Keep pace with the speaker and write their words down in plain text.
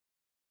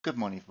Good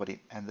morning,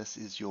 everybody, and this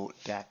is your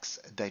DAX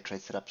day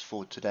trade setups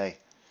for today.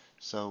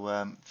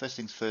 So first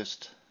things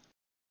first,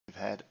 we've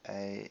had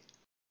a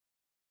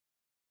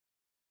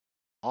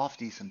half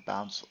decent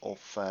bounce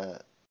off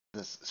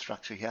this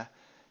structure here.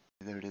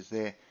 There it is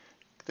there.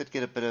 Did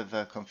get a bit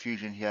of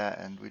confusion here,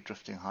 and we're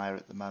drifting higher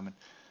at the moment.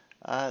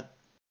 No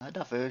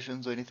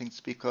diversions or anything to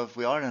speak of.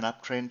 We are in an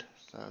uptrend,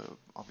 so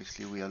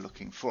obviously we are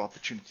looking for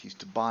opportunities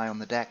to buy on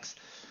the DAX.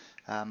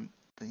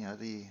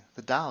 The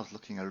Dow is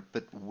looking a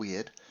bit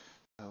weird.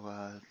 So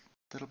a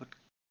little bit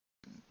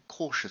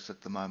cautious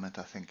at the moment,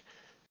 I think,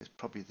 is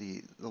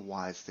probably the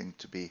wise thing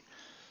to be.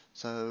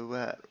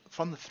 So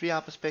from the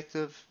 3-hour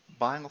perspective,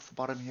 buying off the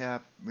bottom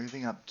here,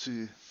 moving up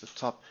to the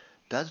top,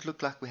 does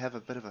look like we have a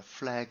bit of a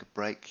flag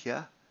break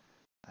here.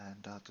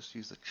 And I'll just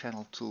use the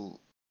channel tool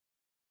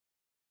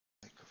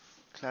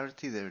for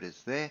clarity. There it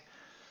is there.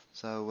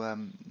 So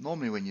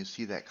normally when you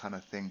see that kind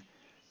of thing,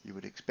 you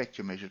would expect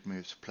your measured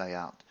moves to play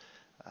out.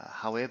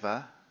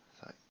 However,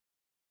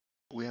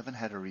 we haven't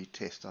had a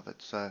retest of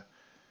it.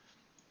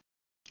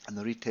 And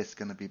the retest is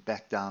going to be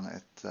back down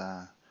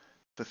at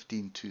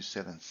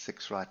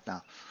 15,276 right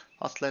now.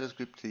 Oscillators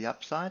group to the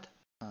upside.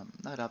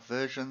 No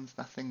diversions,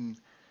 nothing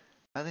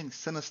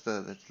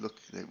sinister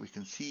that we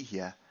can see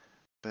here.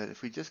 But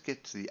if we just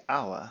get to the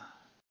hour,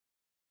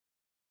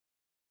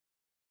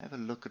 have a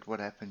look at what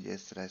happened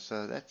yesterday.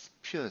 So that's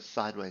pure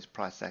sideways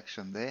price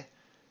action there.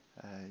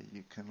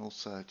 You can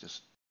also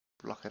just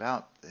block it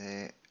out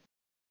there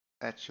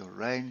at your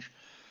range.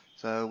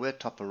 So we're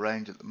top of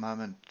range at the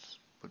moment.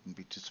 Wouldn't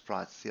be too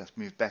surprised to see us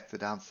move back to the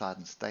downside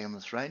and stay on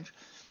this range.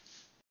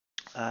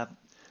 I'm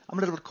a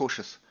little bit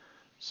cautious.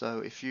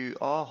 So if you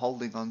are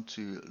holding on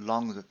to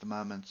longs at the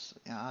moment,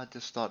 I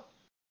just start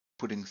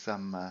putting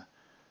some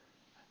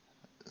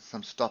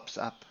stops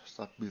up,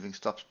 start moving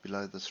stops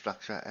below the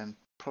structure, and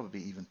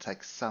probably even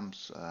take some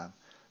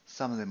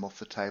of them off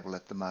the table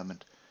at the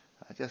moment,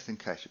 just in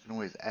case. You can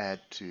always add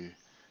to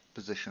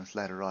positions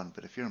later on,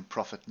 but if you're in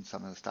profit in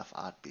some of the stuff,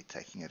 I'd be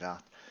taking it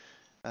out.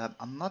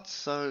 I'm not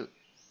so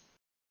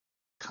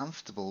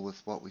comfortable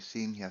with what we're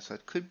seeing here, so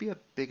it could be a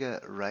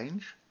bigger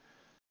range.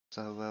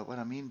 So what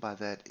I mean by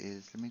that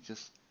is, let me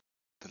just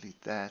delete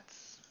that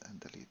and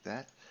delete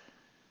that.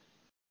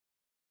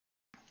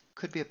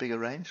 Could be a bigger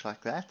range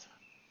like that.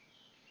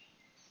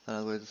 In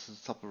other words, this is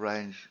the top of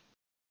range,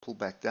 pull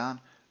back down,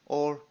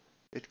 or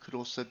it could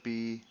also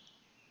be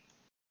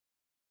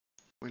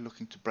we're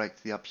looking to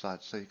break the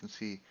upside. So you can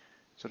see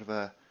sort of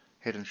a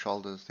head and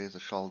shoulders. There's a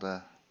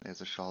shoulder,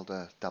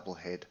 double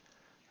head,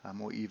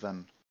 or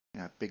even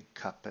big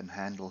cup and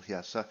handle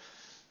here. So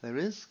there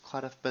is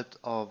quite a bit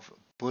of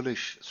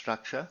bullish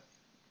structure,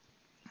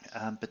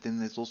 but then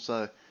there's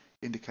also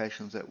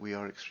indications that we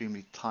are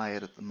extremely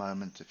tired at the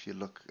moment. If you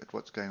look at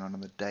what's going on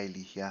the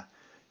daily here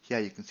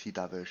you can see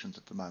diversions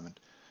at the moment.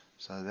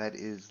 So that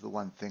is the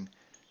one thing.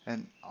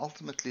 And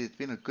ultimately, it's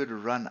been a good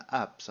run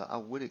up, so I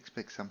would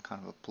expect some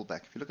kind of a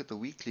pullback. If you look at the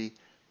weekly,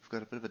 we've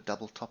got a bit of a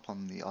double top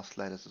on the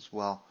oscillators as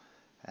well,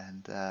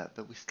 and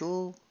but we're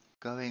still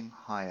going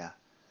higher.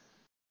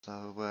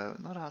 So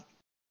not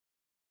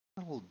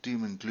all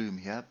doom and gloom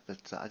here,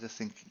 but I just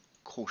think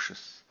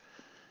cautious.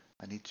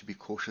 I need to be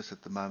cautious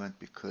at the moment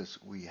because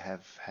we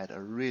have had a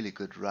really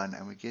good run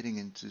and we're getting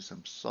into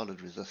some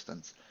solid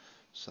resistance.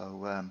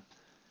 So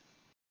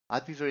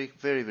I'd be very,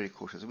 very, very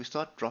cautious. If we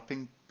start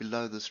dropping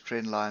below this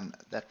trend line,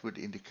 that would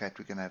indicate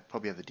we're going to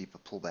probably have a deeper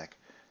pullback.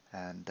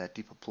 And that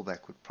deeper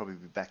pullback would probably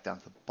be back down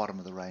to the bottom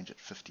of the range at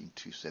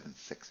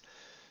 15,276.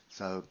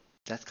 So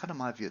that's kind of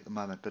my view at the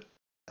moment. But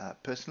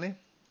personally,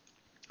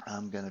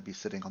 I'm going to be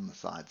sitting on the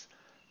sides.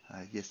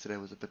 Yesterday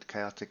was a bit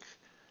chaotic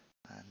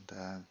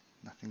and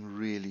nothing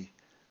really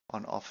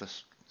on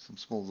office. Some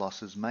small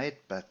losses made,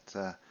 but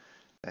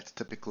that's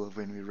typical of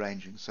when we're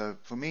ranging. So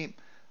for me,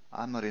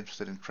 I'm not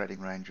interested in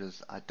trading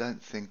ranges. I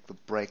don't think the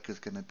break is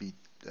going to be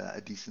a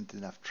decent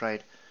enough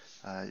trade.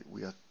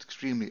 We are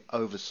extremely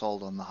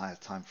oversold on the higher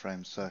time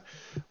frames, so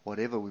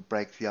whatever we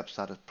break the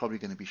upside is probably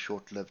going to be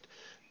short-lived.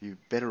 You're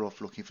better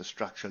off looking for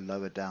structure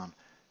lower down.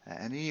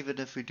 And even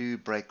if we do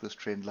break this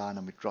trend line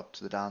and we drop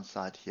to the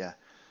downside here,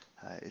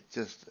 it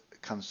just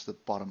comes to the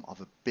bottom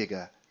of a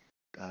bigger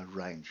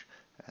range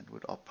and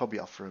would probably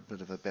offer a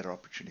bit of a better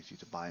opportunity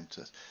to buy into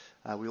it.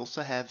 We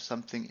also have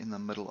something in the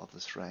middle of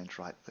this range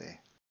right there,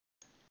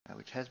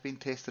 which has been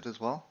tested as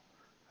well,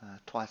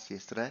 twice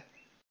yesterday.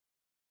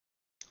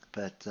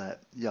 But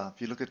yeah, if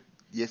you look at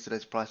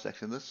yesterday's price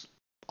action, this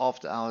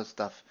after hours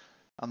stuff,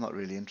 I'm not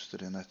really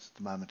interested in it at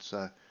the moment, so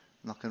I'm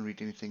not going to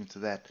read anything into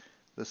that.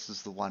 This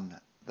is the one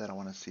that I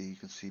want to see. You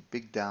can see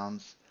big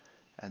downs,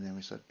 and then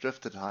we sort of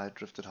drifted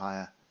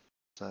higher.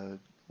 So it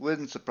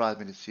wouldn't surprise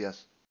me to see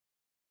us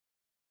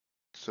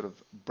sort of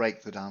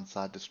break the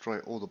downside, destroy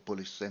all the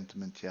bullish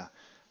sentiment here,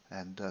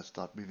 and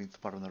start moving to the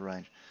bottom of the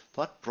range.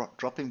 Start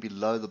dropping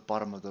below the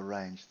bottom of the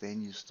range,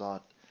 then you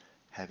start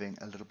having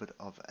a little bit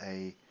of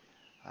a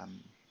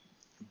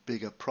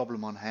bigger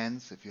problem on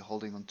hands if you're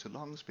holding on to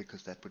longs,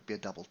 because that would be a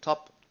double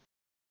top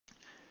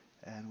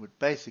and would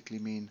basically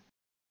mean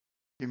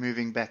you're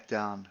moving back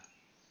down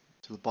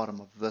to the bottom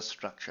of this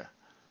structure.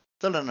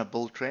 Still in a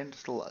bull trend,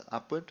 still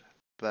upward,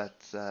 but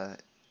a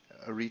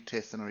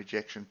retest and a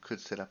rejection could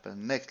set up a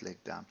next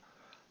leg down.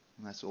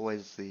 And that's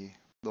always the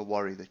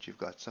worry that you've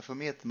got. So for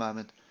me at the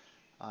moment,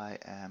 I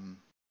am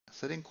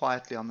sitting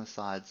quietly on the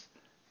sides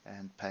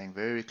and paying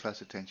very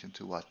close attention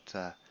to what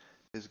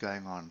is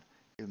going on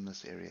in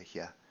this area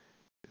here.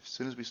 As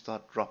soon as we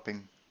start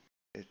dropping,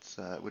 it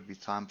would be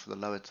time for the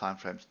lower time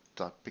frames to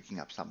start picking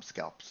up some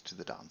scalps to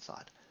the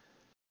downside.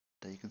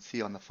 You can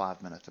see on the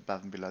 5 minutes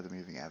above and below the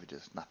moving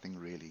averages, nothing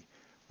really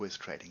was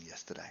trading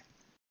yesterday.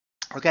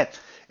 Okay,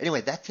 anyway,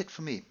 that's it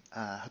for me.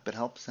 Hope it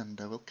helps, and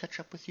we'll catch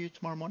up with you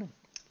tomorrow morning.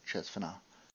 Cheers for now.